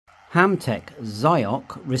Hamtech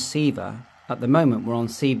Xiaok receiver. At the moment we're on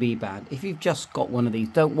CB band. If you've just got one of these,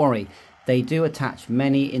 don't worry. They do attach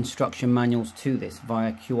many instruction manuals to this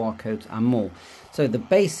via QR codes and more. So the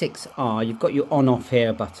basics are, you've got your on off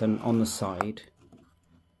here button on the side.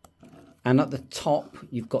 And at the top,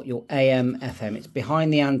 you've got your AM, FM. It's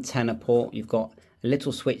behind the antenna port. You've got a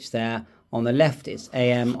little switch there. On the left, it's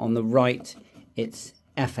AM. On the right, it's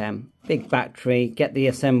FM. Big battery. Get the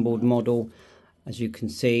assembled model. As you can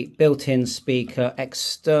see, built-in speaker,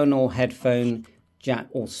 external headphone jack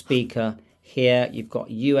or speaker. Here you've got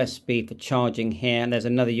USB for charging here, and there's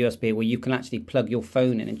another USB where you can actually plug your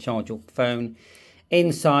phone in and charge your phone.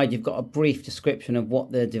 Inside you've got a brief description of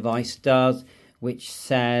what the device does, which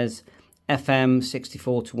says FM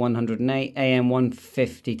 64 to 108, AM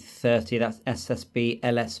 150 to 30, that's SSB,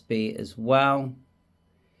 LSB as well.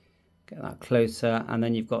 Get that closer, and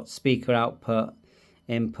then you've got speaker output,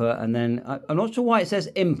 input, and then I'm not sure why it says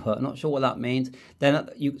input, I'm not sure what that means. Then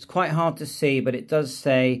it's quite hard to see, but it does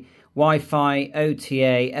say Wi-Fi,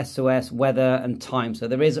 OTA, SOS, weather and time. So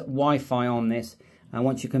there is Wi-Fi on this, and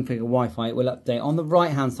once you configure Wi-Fi it will update. On the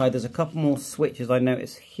right hand side there's a couple more switches I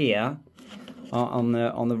notice here on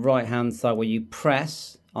the right hand side where you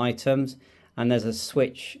press items, and there's a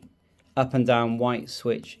switch up and down white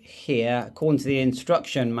switch here according to the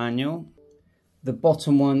instruction manual. The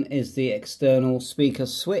bottom one is the external speaker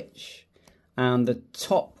switch, and the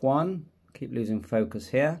top one, keep losing focus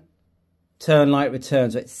here, turn light return.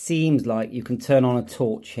 So it seems like you can turn on a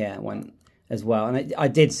torch here as well, and I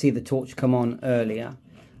did see the torch come on earlier.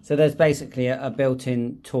 So there's basically a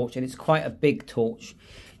built-in torch, and it's quite a big torch.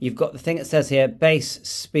 You've got the thing that says here bass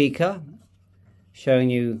speaker, showing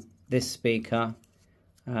you this speaker.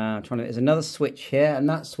 There's another switch here, and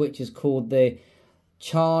that switch is called the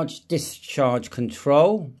charge discharge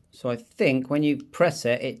control. So I think when you press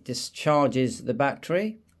it, it discharges the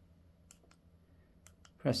battery.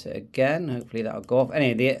 Press it again, hopefully that'll go off.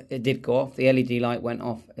 Anyway, it did go off. The LED light went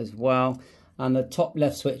off as well. And the top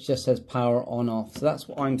left switch just says power on off. So that's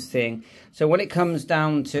what I'm seeing. So when it comes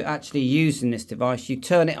down to actually using this device, you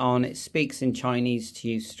turn it on, it speaks in Chinese to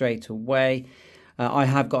you straight away. I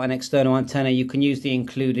have got an external antenna. You can use the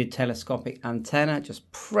included telescopic antenna.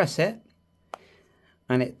 Just press it,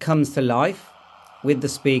 and it comes to life with the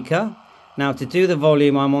speaker. Now to do the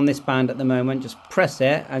volume, I'm on this band at the moment. Just press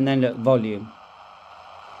it, and then look, volume.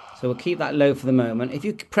 So we'll keep that low for the moment. If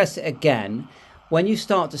you press it again, when you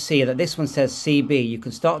start to see that this one says CB, you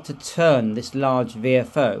can start to turn this large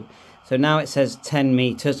VFO. So now it says 10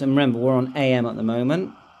 meters, and remember we're on AM at the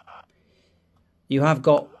moment. You have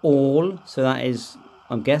got all, so that is,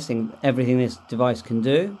 I'm guessing, everything this device can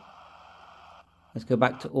do. Let's go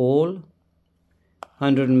back to all.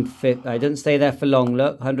 150, I didn't stay there for long,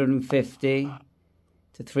 look, 150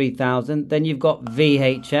 to 3000. Then you've got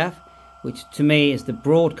VHF, which to me is the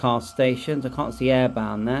broadcast stations. I can't see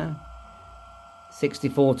airband there.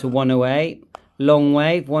 64 to 108. Long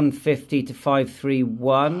wave, 150 to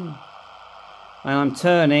 531. And I'm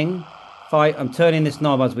turning this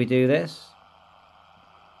knob as we do this.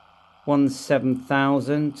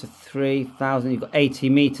 17,000 to 3,000. You've got 80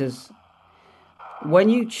 meters. When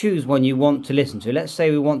you choose one you want to listen to, let's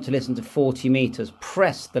say we want to listen to 40 meters,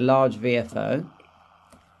 press the large VFO.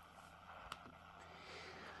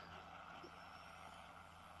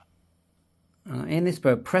 In this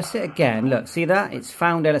bro, press it again. Look, see that? It's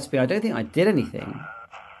found LSB. I don't think I did anything.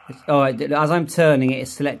 As I'm turning it,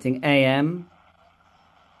 it's selecting AM.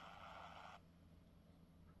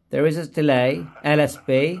 There is a delay.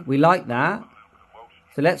 LSB. We like that.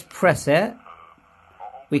 So let's press it.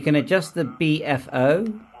 We can adjust the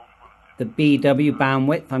BFO, the BW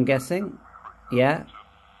bandwidth, I'm guessing. Yeah.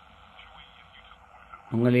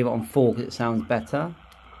 I'm going to leave it on 4 because it sounds better.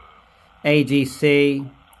 AGC.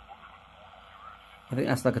 I think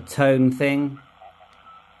that's like a tone thing.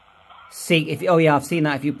 Seek. Oh yeah, I've seen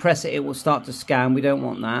that. If you press it, it will start to scan. We don't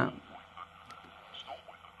want that.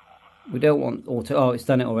 We don't want auto. Oh, it's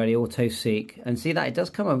done it already. Auto seek. And see that it does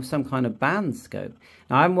come up with some kind of band scope.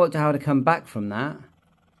 Now I haven't worked out how to come back from that.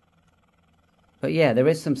 But yeah, there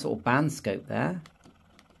is some sort of band scope there.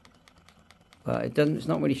 But it doesn't. It's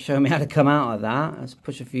not really showing me how to come out of that. Let's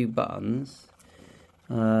push a few buttons.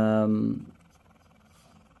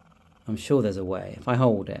 I'm sure there's a way. If I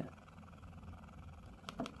hold it.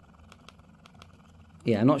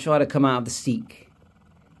 Yeah, I'm not sure how to come out of the seek.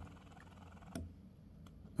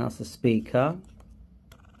 That's the speaker.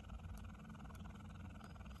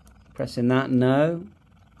 Pressing that, no.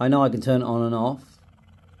 I know I can turn it on and off.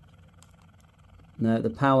 No, the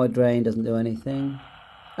power drain doesn't do anything.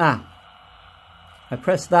 Ah! I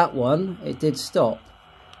pressed that one, it did stop.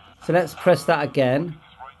 So let's press that again.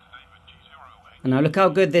 And now look how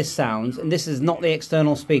good this sounds. And this is not the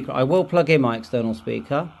external speaker. I will plug in my external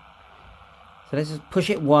speaker. So let's just push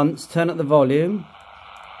it once, turn up the volume.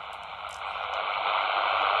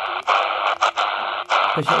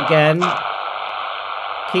 Push it again.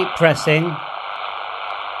 Keep pressing.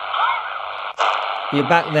 You're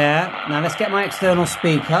back there. Now let's get my external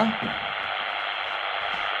speaker.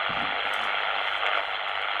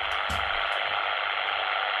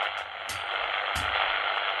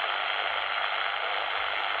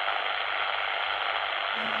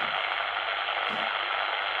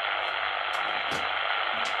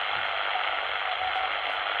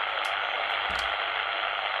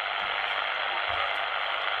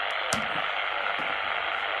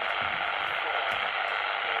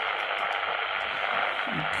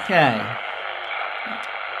 Okay,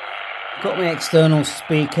 got my external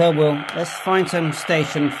speaker. Well, let's find some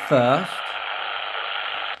station first.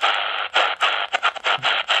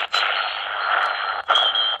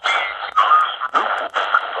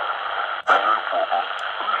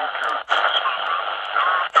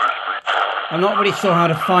 I'm not really sure how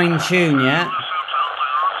to fine tune yet.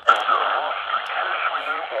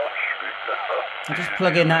 I'll just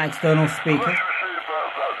plug in that external speaker.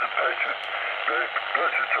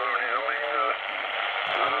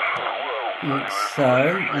 Like so,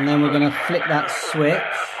 and then we're going to flick that switch,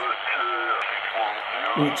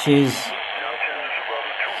 which is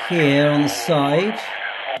here on the side.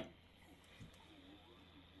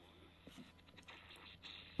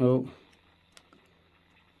 Oh,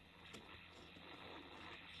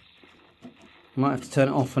 might have to turn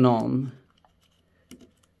it off and on.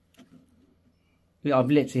 I've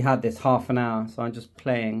literally had this half an hour, so I'm just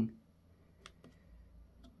playing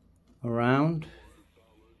around.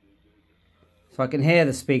 So I can hear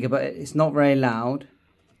the speaker, but it's not very loud.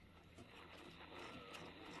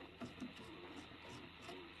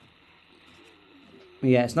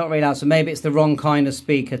 Yeah, it's not very loud, so maybe it's the wrong kind of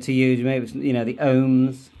speaker to use. Maybe it's, you know, the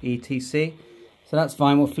ohms, etc. So that's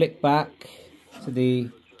fine. We'll flick back to the...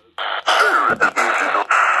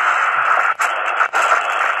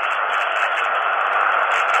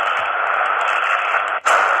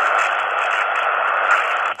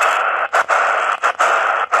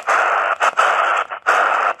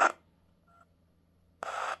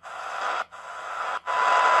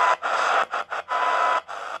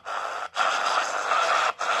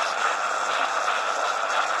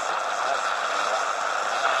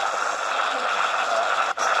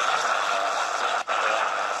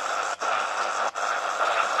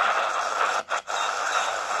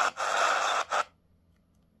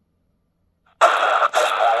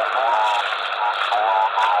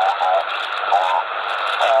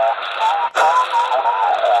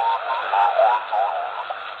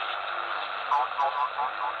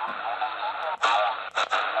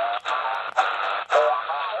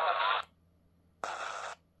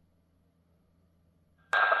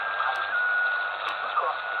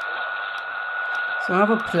 So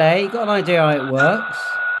have a play, got an idea how it works.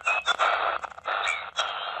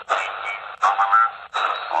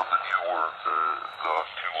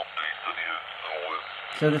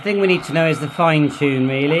 So the thing we need to know is the fine tune,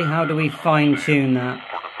 really. How do we fine tune that?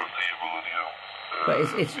 But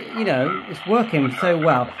it's you know, it's working so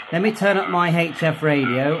well. Let me turn up my HF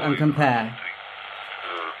radio and compare.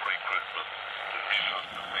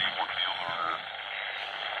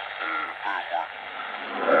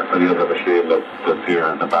 For the other machine that's here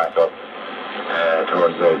in the backup,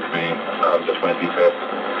 turns out to be on the 25th.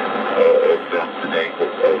 If that's the date,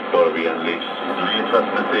 it's going to be unleashed. It'll be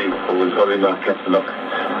interesting to see, but we'll probably not get to look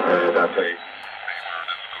that day.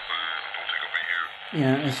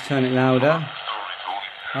 Yeah, let's turn it louder.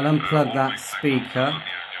 I'll unplug that speaker. The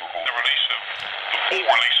release of the full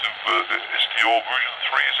release of is the old version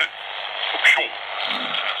 3, is it? I'm sure.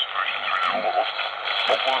 It's version 3 now.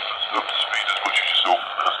 What was the speed as much as you saw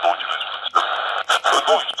as 90 minutes?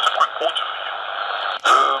 Guys, just a quick point of view.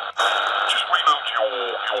 Just reload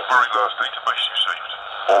your very last database you saved.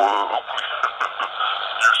 Hopefully you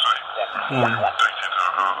saved one more updated,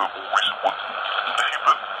 more recent one.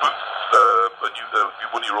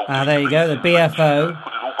 There you go, the BFO.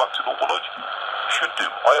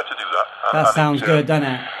 That sounds good, doesn't it?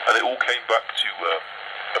 And it all came back to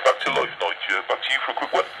life, Nigel. Back to you for a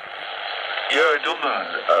quick one. Yeah, I done that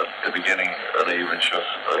at the beginning, and I even shut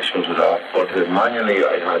it off. But manually,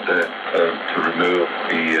 I had to remove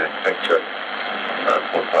the picture and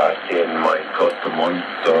put back in my custom one.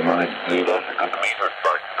 So I managed to do that. I got the meter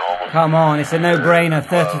back normal. Come on, it's a no-brainer.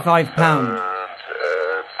 £35.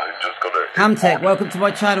 I'm just gonna. Hamtech, welcome to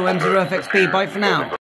my channel, M0FXB. Bye for now.